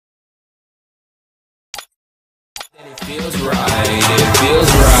It feels right, it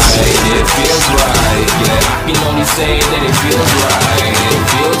feels right, it feels right, yeah, I can only say that it feels right, it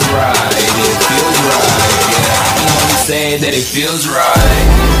feels right, it feels right, yeah, I can only say that it feels right.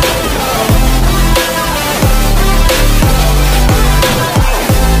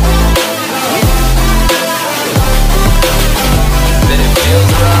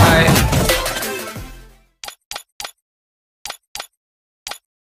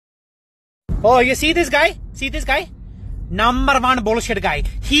 Oh, you see this guy? See this guy? Number one bullshit guy.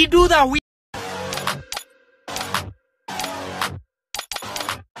 He do the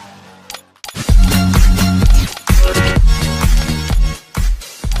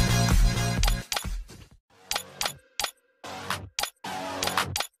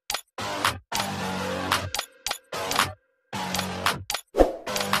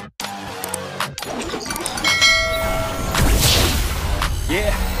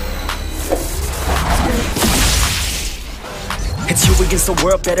Yeah. It's you against the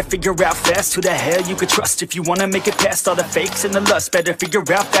world, better figure out fast who the hell you could trust. If you wanna make it past all the fakes and the lust, better figure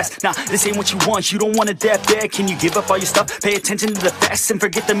out fast. Nah, this ain't what you want, you don't want it that bad. Can you give up all your stuff, pay attention to the facts and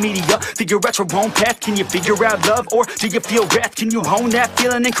forget the media? Figure out your own path, can you figure out love? Or do you feel wrath? Can you hone that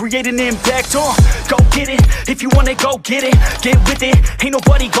feeling and create an impact? Go get it, if you want it, go get it. Get with it, ain't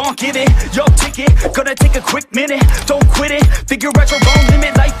nobody gon' give it your ticket, gonna take a quick minute, don't quit it. Figure out your own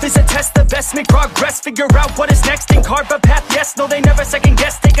limit, life is a test, the best make progress. Figure out what is next and carve a path, yes. No, they never second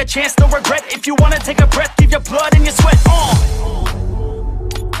guess, take a chance, no regret. If you wanna take a breath, give your blood and your sweat.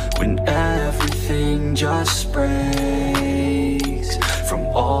 When everything just breaks from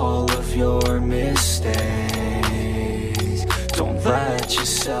all of your mistakes, don't let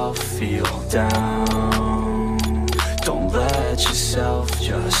yourself feel down, don't let yourself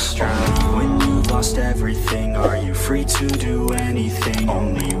just drown. When you've lost everything, are you free to do anything?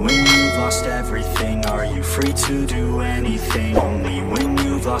 Only when you've lost everything are you free to do anything. Only when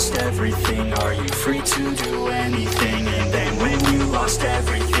you've lost everything are you free to do anything. And then when you lost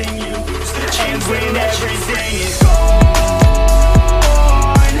everything, you lose the chance. And when everything is gone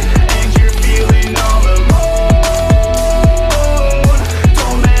and you're feeling all alone,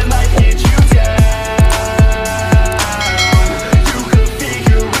 don't let life hit you down. You could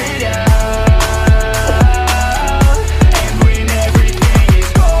figure it out. And when everything is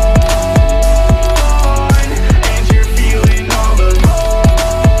gone and you're feeling all alone,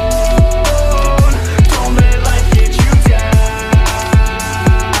 don't let life get you down.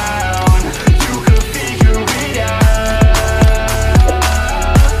 You could figure it out.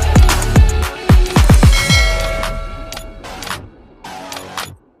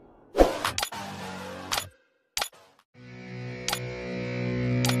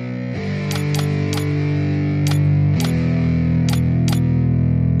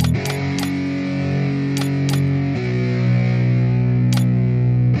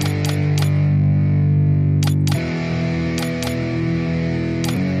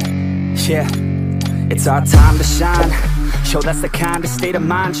 Yeah, it's our time to shine. Show that's the kind of state of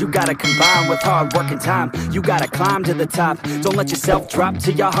mind you gotta combine with hard work and time. You gotta climb to the top. Don't let yourself drop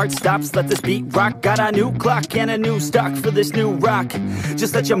till your heart stops. Let this beat rock. Got a new clock and a new stock for this new rock.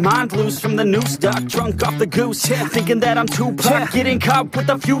 Just let your mind loose from the new stock. Drunk off the goose, thinking that I'm too pop. Getting caught with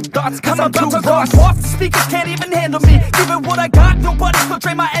a few thoughts, cause I'm too lost. Off the speakers can't even handle me. Give it what I got, nobody's gonna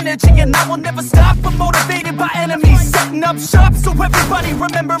drain my energy. And I will never stop, I'm motivated by enemies. Setting up shop so everybody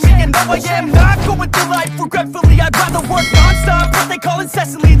remember me. And though I am not going through life regretfully, I'd rather work non-stop, what they call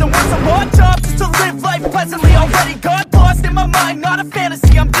incessantly, than work some odd jobs just to live life pleasantly. Already got lost in my mind, not a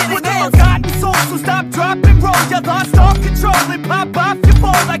fantasy, I'm getting with a forgotten soul, so stop, drop, and roll. You lost all control and pop off your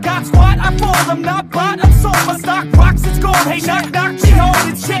ball. I got squat, I fall, I'm not bought, I'm sold. My stock rocks, it's gold. Hey, knock, knock, she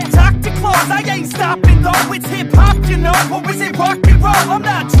holding shit, talk to close. I ain't stopping though, it's hip-hop, you know. Or is it rock and roll? I'm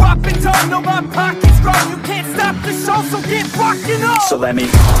not dropping down, no, my pocket's grown. You can't stop the show, so get rockin' on. So let me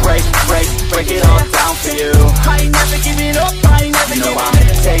break it all down for you. I ain't never giving up, I ain't never You know giving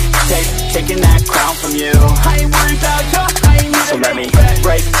I'm taking that crown from you. I ain't worried about you, I ain't So never let me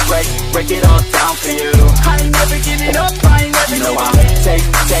break it all down for you. I ain't never giving up, I ain't never You know I'm giving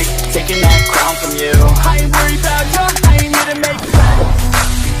up. taking that crown from you. I ain't worried about you, I ain't here to make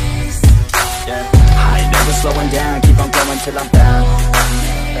plans. Yeah. I ain't never slowing down, keep on going till I'm back.